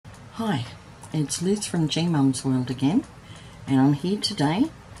Hi, it's Liz from G Mum's World again, and I'm here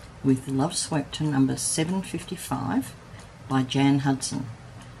today with Love Swept number 755 by Jan Hudson,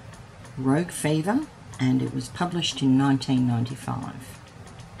 Rogue Fever, and it was published in 1995.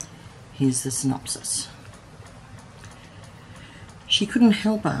 Here's the synopsis. She couldn't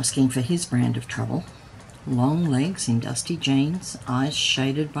help asking for his brand of trouble. Long legs in dusty jeans, eyes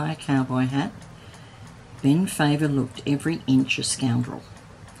shaded by a cowboy hat. Ben Faver looked every inch a scoundrel,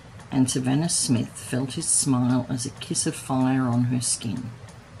 and Savannah Smith felt his smile as a kiss of fire on her skin.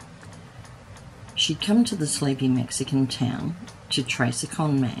 She'd come to the sleepy Mexican town to trace a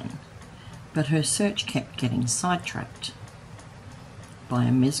con man, but her search kept getting sidetracked by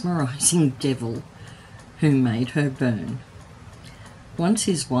a mesmerizing devil who made her burn. Once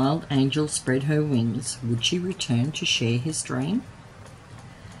his wild angel spread her wings, would she return to share his dream?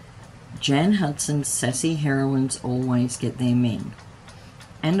 Jan Hudson's sassy heroines always get their men,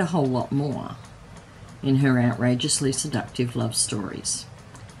 and a whole lot more, in her outrageously seductive love stories.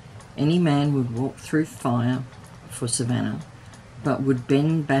 Any man would walk through fire for Savannah, but would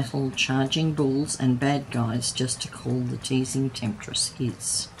Ben battle charging bulls and bad guys just to call the teasing temptress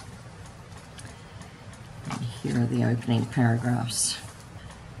his. And here are the opening paragraphs.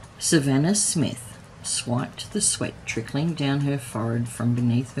 Savannah Smith swiped the sweat trickling down her forehead from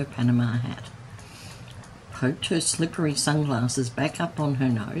beneath her Panama hat, poked her slippery sunglasses back up on her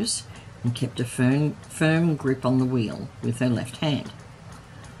nose, and kept a firm grip on the wheel with her left hand.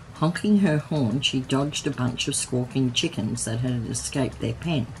 Honking her horn, she dodged a bunch of squawking chickens that had escaped their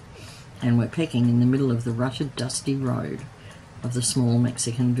pen and were pecking in the middle of the rutted, dusty road of the small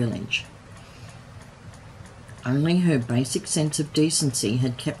Mexican village. Only her basic sense of decency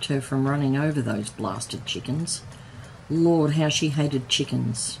had kept her from running over those blasted chickens. Lord, how she hated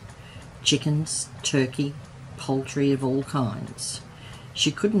chickens. Chickens, turkey, poultry of all kinds.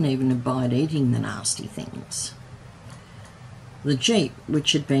 She couldn't even abide eating the nasty things. The Jeep,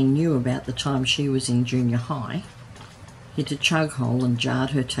 which had been new about the time she was in junior high, hit a chug hole and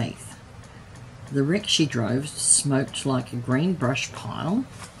jarred her teeth. The wreck she drove smoked like a green brush pile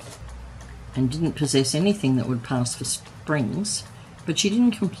and didn't possess anything that would pass for springs, but she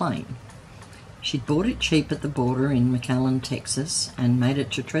didn't complain. She'd bought it cheap at the border in McAllen, Texas, and made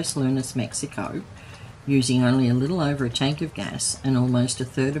it to Tres Lunas, Mexico, using only a little over a tank of gas and almost a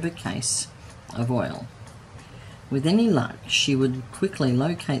third of a case of oil. With any luck, she would quickly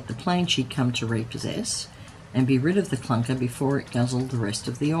locate the plane she'd come to repossess and be rid of the clunker before it guzzled the rest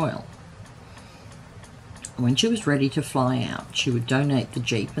of the oil. When she was ready to fly out, she would donate the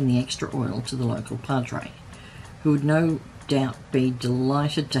Jeep and the extra oil to the local padre, who would no doubt be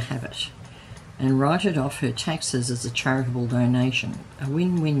delighted to have it, and write it off her taxes as a charitable donation, a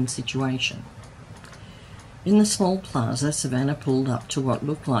win-win situation. In the small plaza, Savannah pulled up to what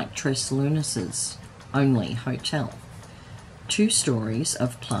looked like Tres Lunas's only hotel. 2 stories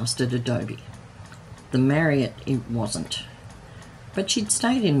of plastered adobe. The Marriott it wasn't, but she'd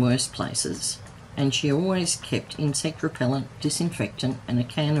stayed in worse places, and she always kept insect repellent, disinfectant, and a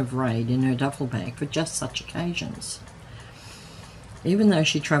can of Raid in her duffel bag for just such occasions. Even though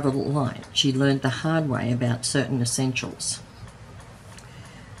she travelled light, she learned the hard way about certain essentials.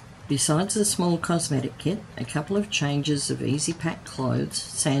 Besides the small cosmetic kit, a couple of changes of easy-pack clothes,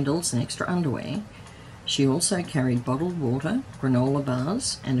 sandals, and extra underwear, she also carried bottled water, granola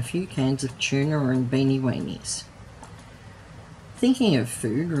bars, and a few cans of tuna and beanie weenies. Thinking of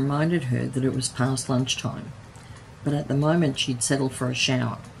food reminded her that it was past lunchtime, but at the moment she'd settle for a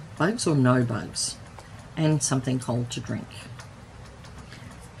shower, bugs or no bugs, and something cold to drink.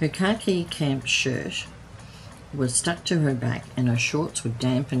 Her khaki camp shirt was stuck to her back and her shorts were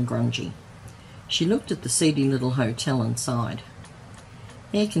damp and grungy. She looked at the seedy little hotel and sighed.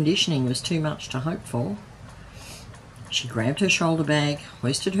 Air conditioning was too much to hope for. She grabbed her shoulder bag,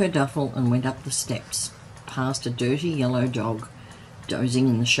 hoisted her duffel, and went up the steps, past a dirty yellow dog dozing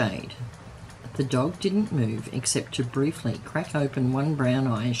in the shade. The dog didn't move except to briefly crack open one brown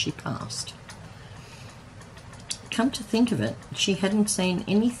eye as she passed. Come to think of it, she hadn't seen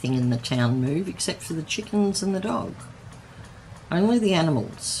anything in the town move except for the chickens and the dog. Only the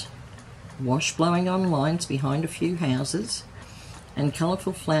animals. Wash blowing on lines behind a few houses, and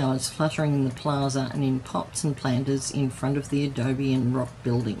colourful flowers fluttering in the plaza and in pots and planters in front of the adobe and rock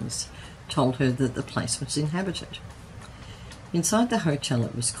buildings told her that the place was inhabited. Inside the hotel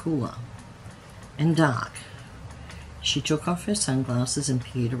it was cooler and dark. She took off her sunglasses and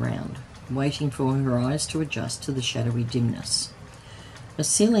peered around, waiting for her eyes to adjust to the shadowy dimness. A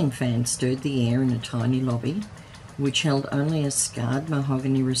ceiling fan stirred the air in a tiny lobby, which held only a scarred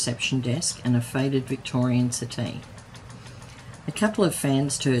mahogany reception desk and a faded Victorian settee. A couple of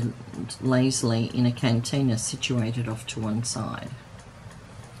fans turned lazily in a cantina situated off to one side.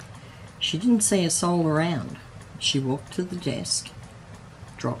 She didn't see a soul around. She walked to the desk,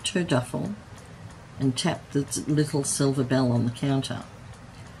 dropped her duffel, and tapped the little silver bell on the counter.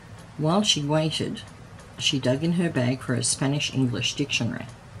 While she waited, she dug in her bag for a Spanish-English dictionary.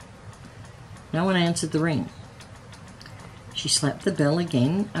 No one answered the ring. She slapped the bell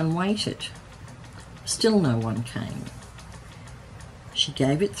again and waited. Still no one came. She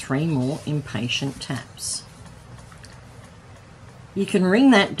gave it 3 more impatient taps. "You can ring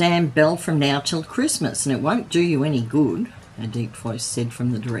that damn bell from now till Christmas and it won't do you any good," a deep voice said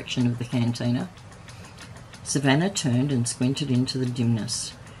from the direction of the cantina. Savannah turned and squinted into the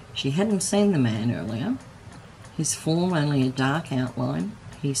dimness. She hadn't seen the man earlier. His form only a dark outline.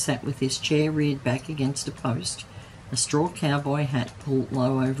 He sat with his chair reared back against a post, a straw cowboy hat pulled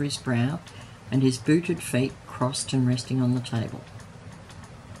low over his brow, and his booted feet crossed and resting on the table.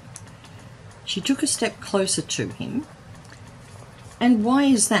 She took a step closer to him. "And why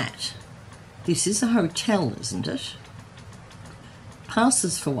is that? This is a hotel, isn't it?"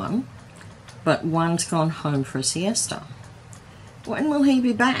 "Passes for one, but one's gone home for a siesta." "When will he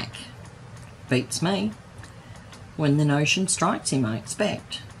be back?" "Beats me. When the notion strikes him, I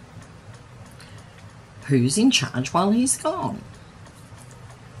expect." "Who's in charge while he's gone?"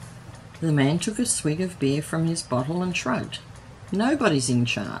 The man took a swig of beer from his bottle and shrugged. "Nobody's in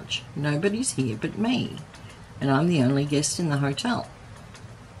charge. Nobody's here but me, and I'm the only guest in the hotel."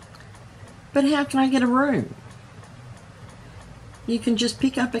 "But how can I get a room?" "You can just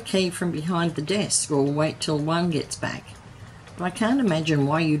pick up a key from behind the desk or wait till one gets back. But I can't imagine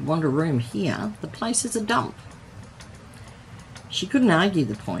why you'd want a room here. The place is a dump." She couldn't argue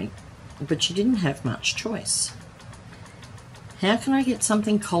the point, but she didn't have much choice. "How can I get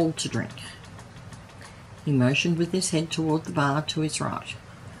something cold to drink?" He motioned with his head toward the bar to his right.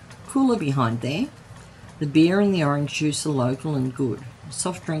 "Cooler behind there. The beer and the orange juice are local and good.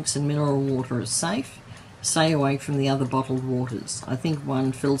 Soft drinks and mineral water are safe. Stay away from the other bottled waters. I think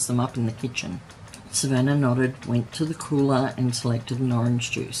one fills them up in the kitchen." Savannah nodded, went to the cooler and selected an orange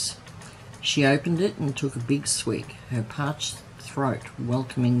juice. She opened it and took a big swig, her parched throat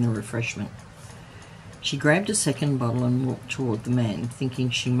welcoming the refreshment. She grabbed a second bottle and walked toward the man, thinking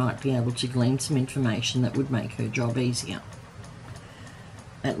she might be able to glean some information that would make her job easier.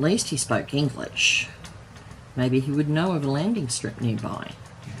 At least he spoke English. Maybe he would know of a landing strip nearby.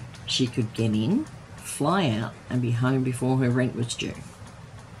 She could get in, fly out, and be home before her rent was due.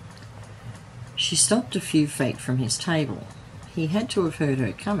 She stopped a few feet from his table. He had to have heard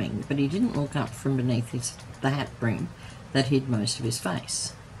her coming, but he didn't look up from beneath the hat brim that hid most of his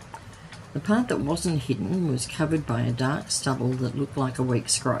face. The part that wasn't hidden was covered by a dark stubble that looked like a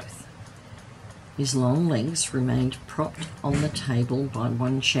week's growth. His long legs remained propped on the table by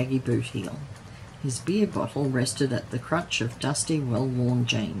one shaggy boot heel. His beer bottle rested at the crutch of dusty, well-worn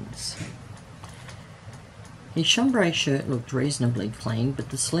jeans. His chambray shirt looked reasonably clean,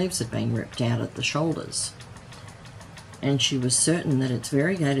 but the sleeves had been ripped out at the shoulders, and she was certain that its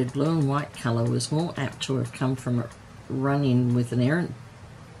variegated blue and white colour was more apt to have come from a run-in with an errant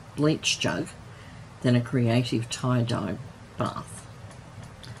bleach jug than a creative tie-dye bath.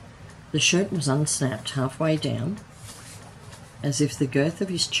 The shirt was unsnapped halfway down, as if the girth of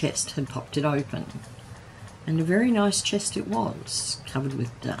his chest had popped it open, and a very nice chest it was, covered with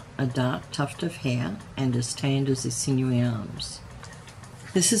a dark tuft of hair and as tanned as his sinewy arms.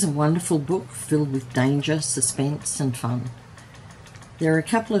 This is a wonderful book filled with danger, suspense and fun. There are a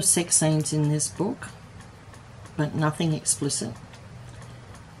couple of sex scenes in this book, but nothing explicit.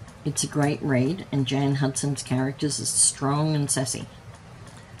 It's a great read, and Jan Hudson's characters are strong and sassy.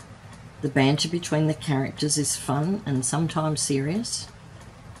 The banter between the characters is fun and sometimes serious.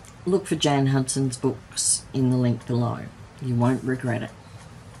 Look for Jan Hudson's books in the link below. You won't regret it.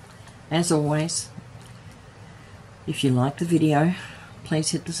 As always, if you like the video,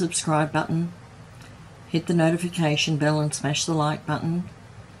 please hit the subscribe button, hit the notification bell and smash the like button.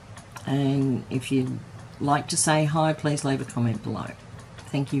 And if you'd like to say hi, please leave a comment below.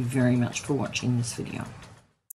 Thank you very much for watching this video.